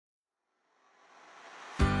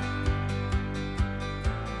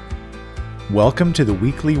Welcome to the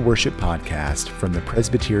weekly worship podcast from the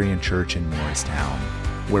Presbyterian Church in Morristown,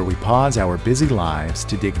 where we pause our busy lives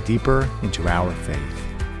to dig deeper into our faith.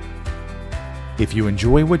 If you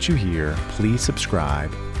enjoy what you hear, please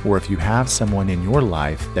subscribe, or if you have someone in your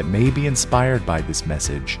life that may be inspired by this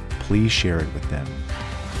message, please share it with them.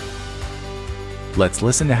 Let's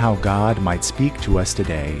listen to how God might speak to us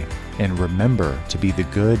today, and remember to be the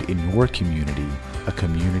good in your community, a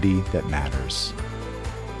community that matters.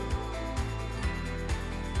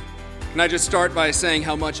 Can I just start by saying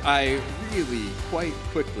how much I really, quite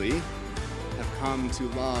quickly, have come to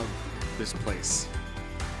love this place.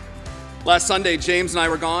 Last Sunday, James and I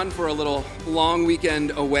were gone for a little long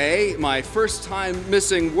weekend away. My first time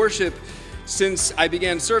missing worship since I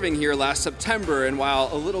began serving here last September, and while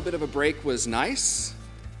a little bit of a break was nice,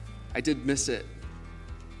 I did miss it.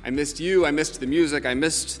 I missed you, I missed the music, I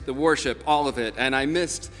missed the worship, all of it, and I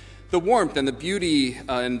missed the warmth and the beauty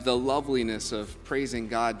and the loveliness of praising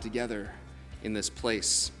God together in this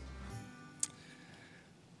place.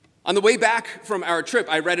 On the way back from our trip,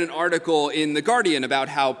 I read an article in The Guardian about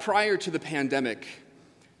how prior to the pandemic,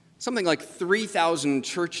 something like 3,000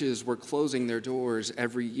 churches were closing their doors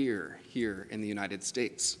every year here in the United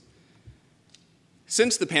States.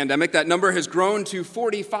 Since the pandemic, that number has grown to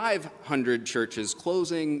 4,500 churches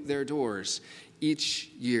closing their doors each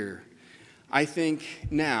year. I think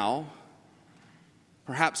now,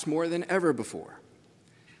 perhaps more than ever before,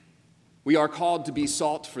 we are called to be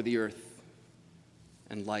salt for the earth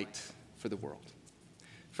and light for the world.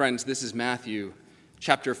 Friends, this is Matthew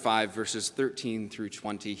chapter 5, verses 13 through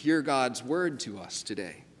 20. Hear God's word to us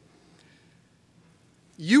today.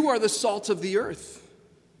 You are the salt of the earth.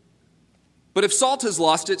 But if salt has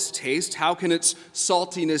lost its taste, how can its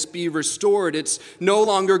saltiness be restored? It's no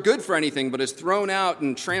longer good for anything, but is thrown out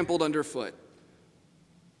and trampled underfoot.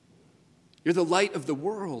 You're the light of the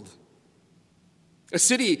world. A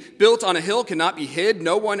city built on a hill cannot be hid.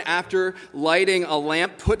 No one, after lighting a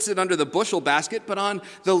lamp, puts it under the bushel basket, but on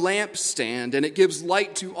the lampstand, and it gives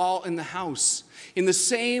light to all in the house. In the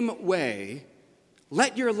same way,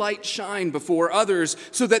 let your light shine before others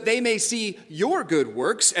so that they may see your good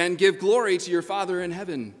works and give glory to your Father in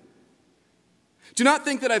heaven. Do not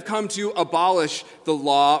think that I've come to abolish the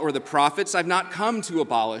law or the prophets. I've not come to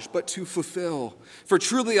abolish, but to fulfill. For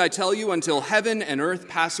truly I tell you, until heaven and earth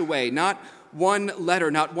pass away, not one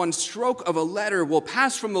letter, not one stroke of a letter will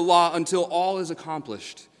pass from the law until all is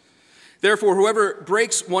accomplished. Therefore, whoever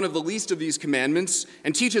breaks one of the least of these commandments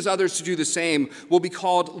and teaches others to do the same will be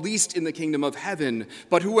called least in the kingdom of heaven.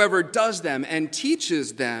 But whoever does them and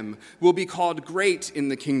teaches them will be called great in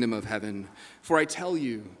the kingdom of heaven. For I tell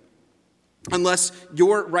you, unless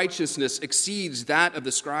your righteousness exceeds that of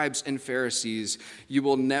the scribes and Pharisees, you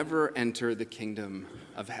will never enter the kingdom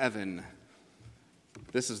of heaven.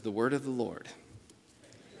 This is the word of the Lord.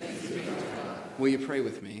 Thanks be to God. Will you pray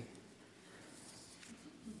with me?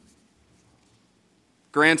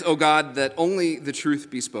 Grant, O God, that only the truth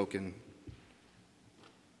be spoken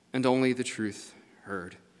and only the truth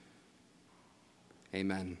heard.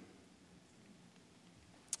 Amen.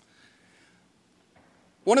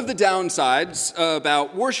 One of the downsides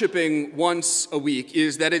about worshiping once a week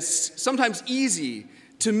is that it's sometimes easy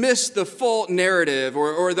to miss the full narrative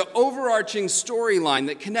or the overarching storyline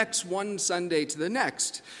that connects one Sunday to the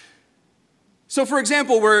next. So, for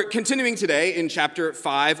example, we're continuing today in chapter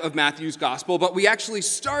 5 of Matthew's Gospel, but we actually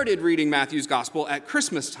started reading Matthew's Gospel at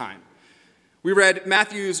Christmas time. We read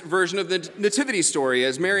Matthew's version of the nativity story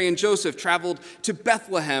as Mary and Joseph traveled to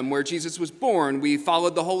Bethlehem, where Jesus was born. We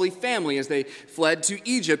followed the Holy Family as they fled to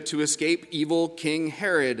Egypt to escape evil King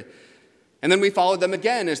Herod. And then we followed them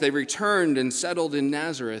again as they returned and settled in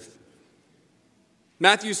Nazareth.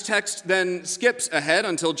 Matthew's text then skips ahead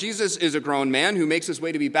until Jesus is a grown man who makes his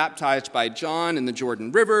way to be baptized by John in the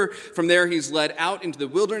Jordan River. From there, he's led out into the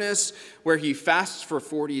wilderness where he fasts for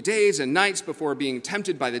 40 days and nights before being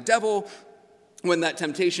tempted by the devil. When that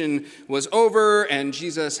temptation was over and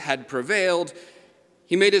Jesus had prevailed,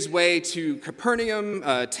 he made his way to Capernaum,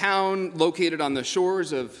 a town located on the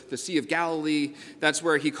shores of the Sea of Galilee. That's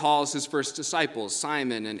where he calls his first disciples,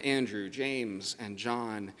 Simon and Andrew, James and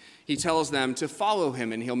John. He tells them to follow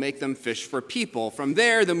him, and he'll make them fish for people. From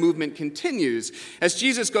there, the movement continues as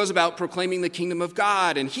Jesus goes about proclaiming the kingdom of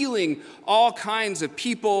God and healing all kinds of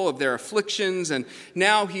people of their afflictions. And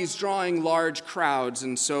now he's drawing large crowds,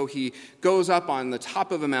 and so he goes up on the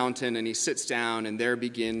top of a mountain, and he sits down, and there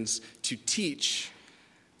begins to teach.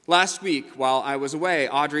 Last week, while I was away,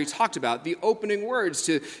 Audrey talked about the opening words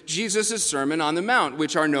to Jesus' Sermon on the Mount,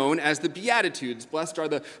 which are known as the Beatitudes. Blessed are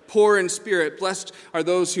the poor in spirit, blessed are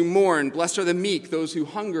those who mourn, blessed are the meek, those who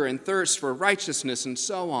hunger and thirst for righteousness, and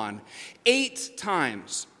so on. 8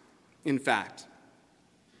 times, in fact,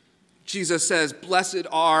 Jesus says, blessed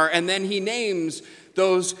are, and then he names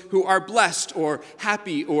those who are blessed or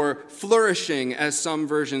happy or flourishing, as some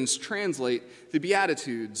versions translate the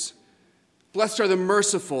Beatitudes. Blessed are the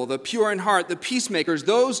merciful, the pure in heart, the peacemakers,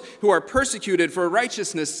 those who are persecuted for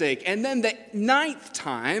righteousness' sake. And then the 9th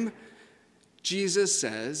time, Jesus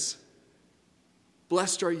says,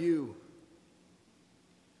 blessed are you.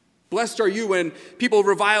 Blessed are you when people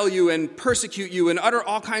revile you and persecute you and utter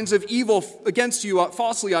all kinds of evil against you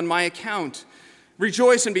falsely on my account.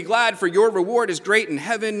 Rejoice and be glad, for your reward is great in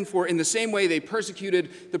heaven, for in the same way they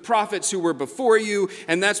persecuted the prophets who were before you.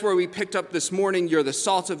 And that's where we picked up this morning. You're the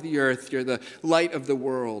salt of the earth. You're the light of the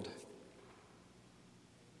world.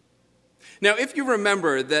 Now, if you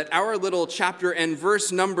remember that our little chapter and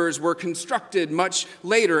verse numbers were constructed much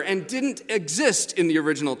later and didn't exist in the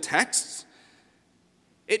original texts,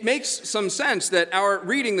 it makes some sense that our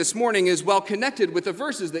reading this morning is well connected with the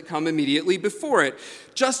verses that come immediately before it.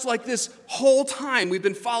 Just like this whole time, we've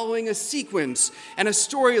been following a sequence and a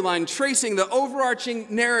storyline tracing the overarching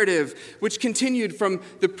narrative which continued from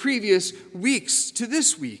the previous weeks to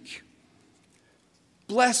this week.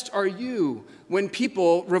 Blessed are you when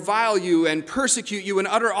people revile you and persecute you and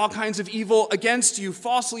utter all kinds of evil against you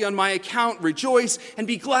falsely on my account. Rejoice and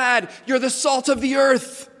be glad. You're the salt of the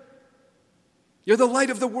earth. You're the light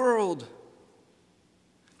of the world.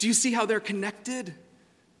 Do you see how they're connected?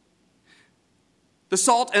 The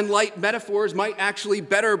salt and light metaphors might actually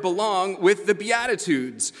better belong with the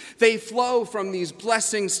Beatitudes. They flow from these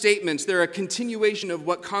blessing statements. They're a continuation of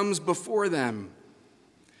what comes before them.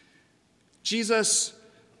 Jesus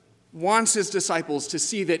wants his disciples to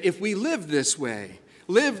see that if we live this way,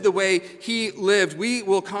 live the way he lived, we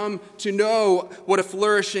will come to know what a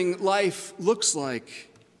flourishing life looks like.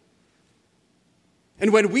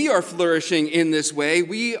 And when we are flourishing in this way,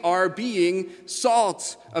 we are being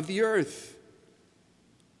salt of the earth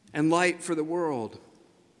and light for the world.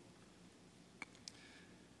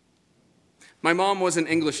 My mom was an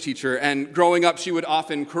English teacher, and growing up, she would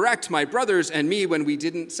often correct my brothers and me when we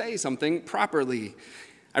didn't say something properly.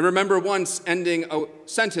 I remember once ending a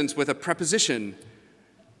sentence with a preposition.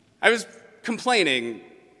 I was complaining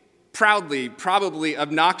proudly, probably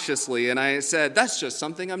obnoxiously, and I said, "That's just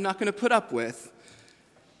something I'm not going to put up with."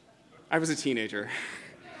 I was a teenager.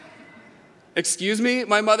 "Excuse me,"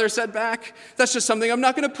 my mother said back. "That's just something I'm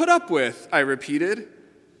not going to put up with," I repeated.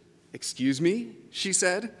 "Excuse me," she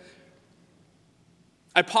said.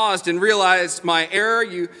 I paused and realized my error.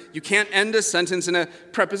 You can't end a sentence in a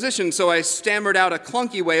preposition, so I stammered out a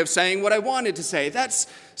clunky way of saying what I wanted to say. "That's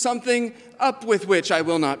something up with which I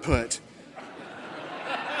will not put."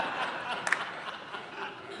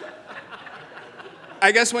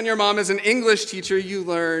 I guess when your mom is an English teacher, you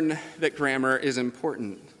learn that grammar is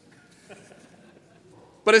important.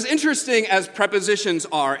 But as interesting as prepositions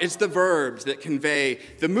are, it's the verbs that convey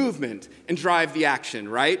the movement and drive the action,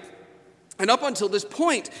 right? And up until this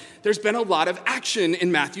point, there's been a lot of action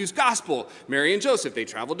in Matthew's gospel. Mary and Joseph, they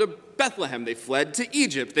traveled to Bethlehem. They fled to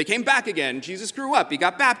Egypt. They came back again. Jesus grew up. He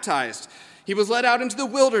got baptized. He was led out into the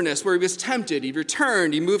wilderness where he was tempted. He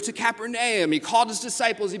returned. He moved to Capernaum. He called his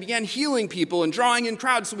disciples. He began healing people and drawing in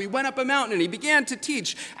crowds. So he went up a mountain and he began to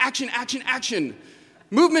teach. Action, action, action.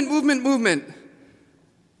 Movement, movement, movement.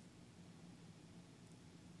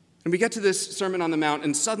 And we get to this Sermon on the Mount,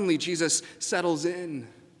 and suddenly Jesus settles in.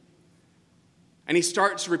 And he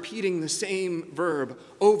starts repeating the same verb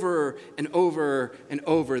over and over and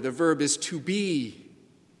over. The verb is to be.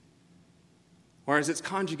 Or as it's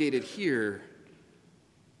conjugated here,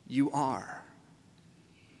 you are.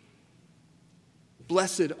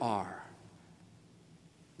 Blessed are.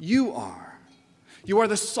 You are. You are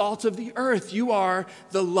the salt of the earth. You are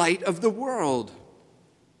the light of the world.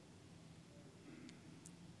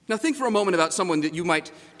 Now think for a moment about someone that you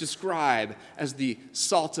might describe as the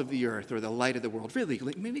salt of the earth or the light of the world. Really,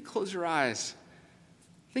 maybe close your eyes.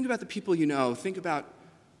 Think about the people you know. Think about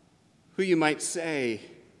who you might say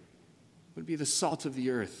would be the salt of the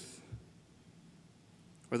earth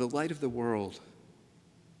or the light of the world.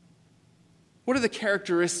 What are the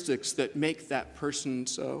characteristics that make that person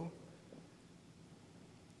so?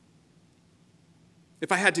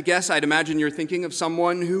 If I had to guess, I'd imagine you're thinking of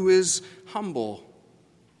someone who is humble,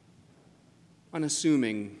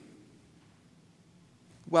 unassuming,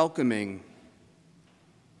 welcoming,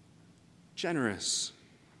 generous,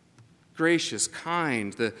 gracious,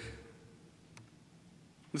 kind, the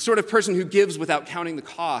The sort of person who gives without counting the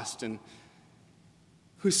cost and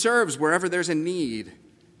who serves wherever there's a need,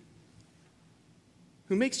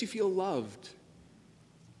 who makes you feel loved.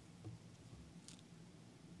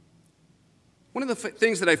 One of the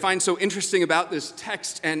things that I find so interesting about this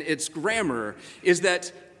text and its grammar is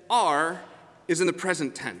that are is in the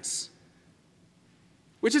present tense,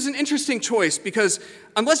 which is an interesting choice because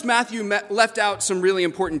unless Matthew left out some really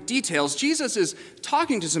important details, Jesus is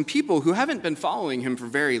talking to some people who haven't been following him for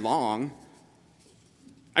very long.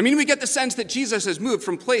 I mean, we get the sense that Jesus has moved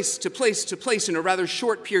from place to place to place in a rather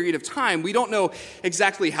short period of time. We don't know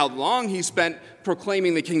exactly how long he spent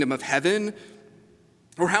proclaiming the kingdom of heaven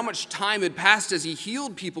or how much time had passed as he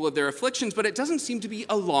healed people of their afflictions, but it doesn't seem to be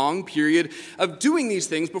a long period of doing these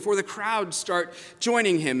things before the crowds start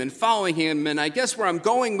joining him and following him. And I guess where I'm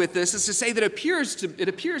going with this is to say that it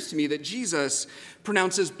appears to me that Jesus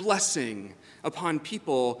pronounces blessing upon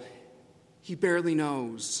people he barely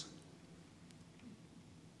knows.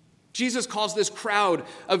 Jesus calls this crowd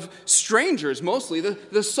of strangers, mostly,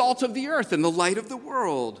 the salt of the earth and the light of the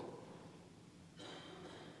world.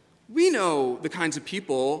 We know the kinds of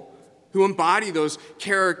people who embody those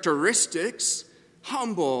characteristics: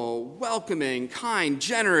 humble, welcoming, kind,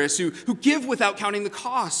 generous, who give without counting the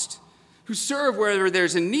cost, who serve wherever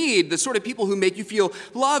there's a need, the sort of people who make you feel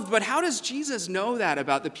loved. But how does Jesus know that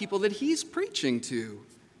about the people that he's preaching to?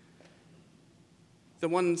 The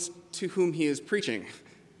ones to whom he is preaching.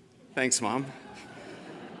 Thanks, Mom.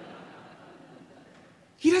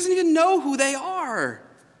 He doesn't even know who they are.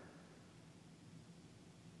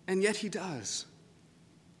 And yet he does.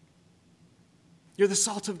 You're the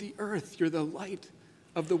salt of the earth. You're the light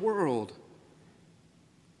of the world.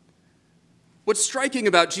 What's striking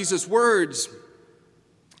about Jesus' words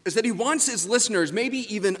is that he wants his listeners,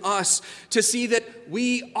 maybe even us, to see that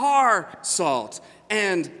we are salt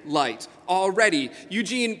and light already.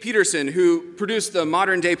 Eugene Peterson, who produced the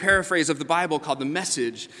modern-day paraphrase of the Bible called The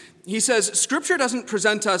Message, he says, Scripture doesn't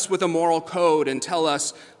present us with a moral code and tell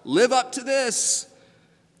us, live up to this.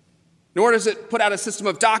 Nor does it put out a system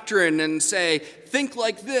of doctrine and say, think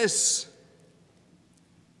like this.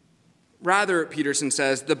 Rather, Peterson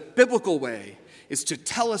says, the biblical way is to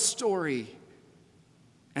tell a story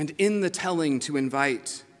and in the telling to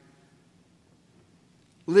invite.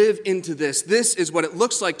 Live into this. This is what it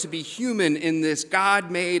looks like to be human in this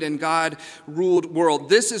God-made and God-ruled world.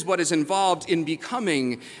 This is what is involved in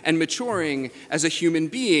becoming and maturing as a human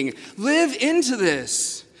being. Live into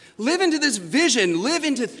this. Live into this vision. Live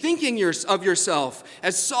into thinking of yourself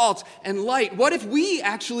as salt and light. What if we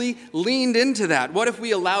actually leaned into that? What if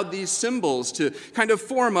we allowed these symbols to kind of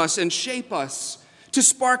form us and shape us, to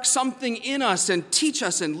spark something in us and teach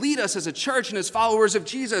us and lead us as a church and as followers of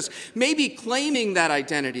Jesus? Maybe claiming that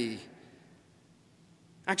identity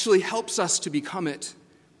actually helps us to become it.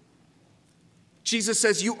 Jesus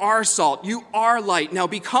says, you are salt, you are light. Now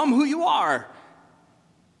become who you are.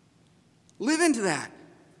 Live into that.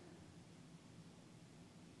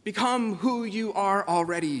 Become who you are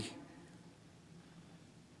already.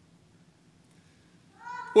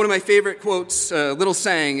 One of my favorite quotes, a little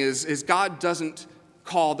saying, is God doesn't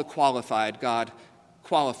call the qualified, God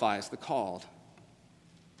qualifies the called.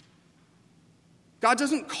 God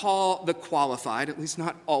doesn't call the qualified, at least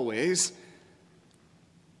not always.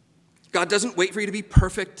 God doesn't wait for you to be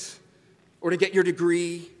perfect or to get your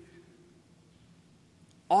degree.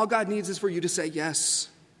 All God needs is for you to say yes.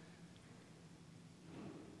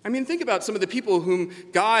 I mean, think about some of the people whom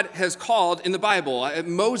God has called in the Bible.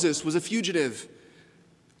 Moses was a fugitive.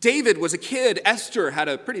 David was a kid. Esther had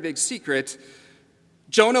a pretty big secret.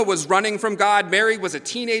 Jonah was running from God. Mary was a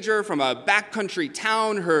teenager from a backcountry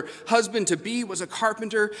town. Her husband-to-be was a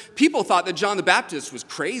carpenter. People thought that John the Baptist was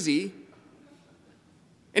crazy.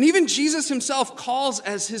 And even Jesus himself calls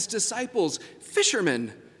as his disciples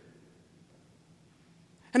fishermen.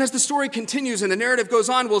 And as the story continues and the narrative goes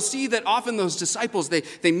on, we'll see that often those disciples,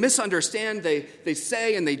 they misunderstand, they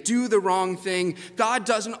say and they do the wrong thing. God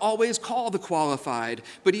doesn't always call the qualified,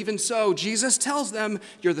 but even so, Jesus tells them,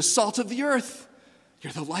 you're the salt of the earth,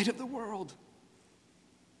 you're the light of the world.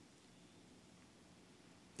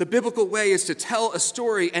 The biblical way is to tell a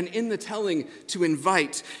story and in the telling to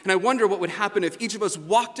invite. And I wonder what would happen if each of us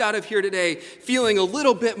walked out of here today feeling a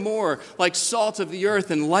little bit more like salt of the earth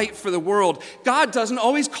and light for the world. God doesn't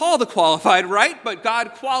always call the qualified, right? But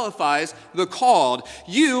God qualifies the called.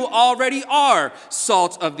 You already are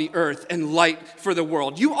salt of the earth and light for the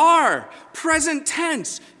world. You are. Present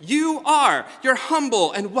tense. You are. You're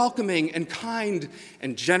humble and welcoming and kind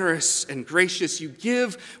and generous and gracious. You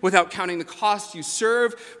give without counting the cost. You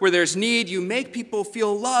serve where there's need. You make people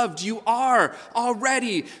feel loved. You are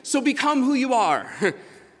already. So become who you are.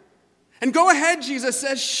 And go ahead, Jesus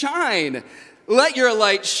says, shine. Let your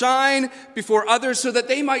light shine before others so that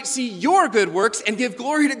they might see your good works and give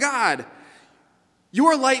glory to God.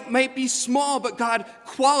 Your light might be small, but God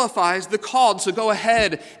qualifies the called, so go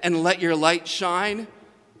ahead and let your light shine.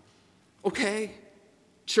 Okay,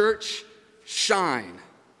 church, shine.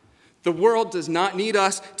 The world does not need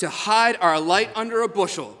us to hide our light under a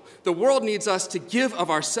bushel. The world needs us to give of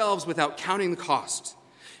ourselves without counting the cost,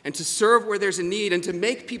 and to serve where there's a need, and to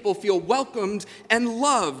make people feel welcomed and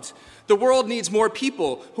loved. The world needs more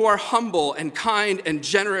people who are humble and kind and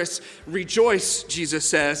generous. Rejoice, Jesus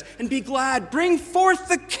says, and be glad. Bring forth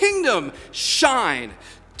the kingdom. Shine.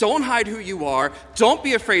 Don't hide who you are. Don't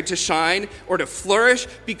be afraid to shine or to flourish.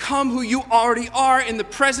 Become who you already are in the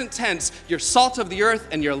present tense. You're salt of the earth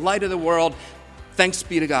and you're light of the world. Thanks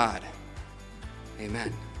be to God.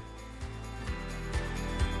 Amen.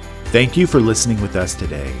 Thank you for listening with us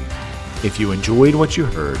today. If you enjoyed what you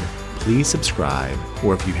heard, please subscribe,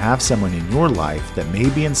 or if you have someone in your life that may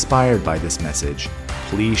be inspired by this message,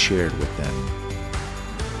 please share it with them.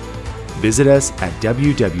 Visit us at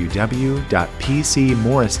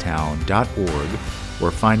www.pcmorristown.org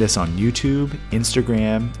or find us on YouTube,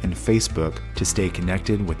 Instagram, and Facebook to stay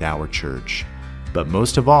connected with our church. But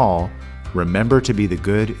most of all, remember to be the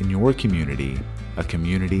good in your community, a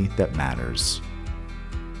community that matters.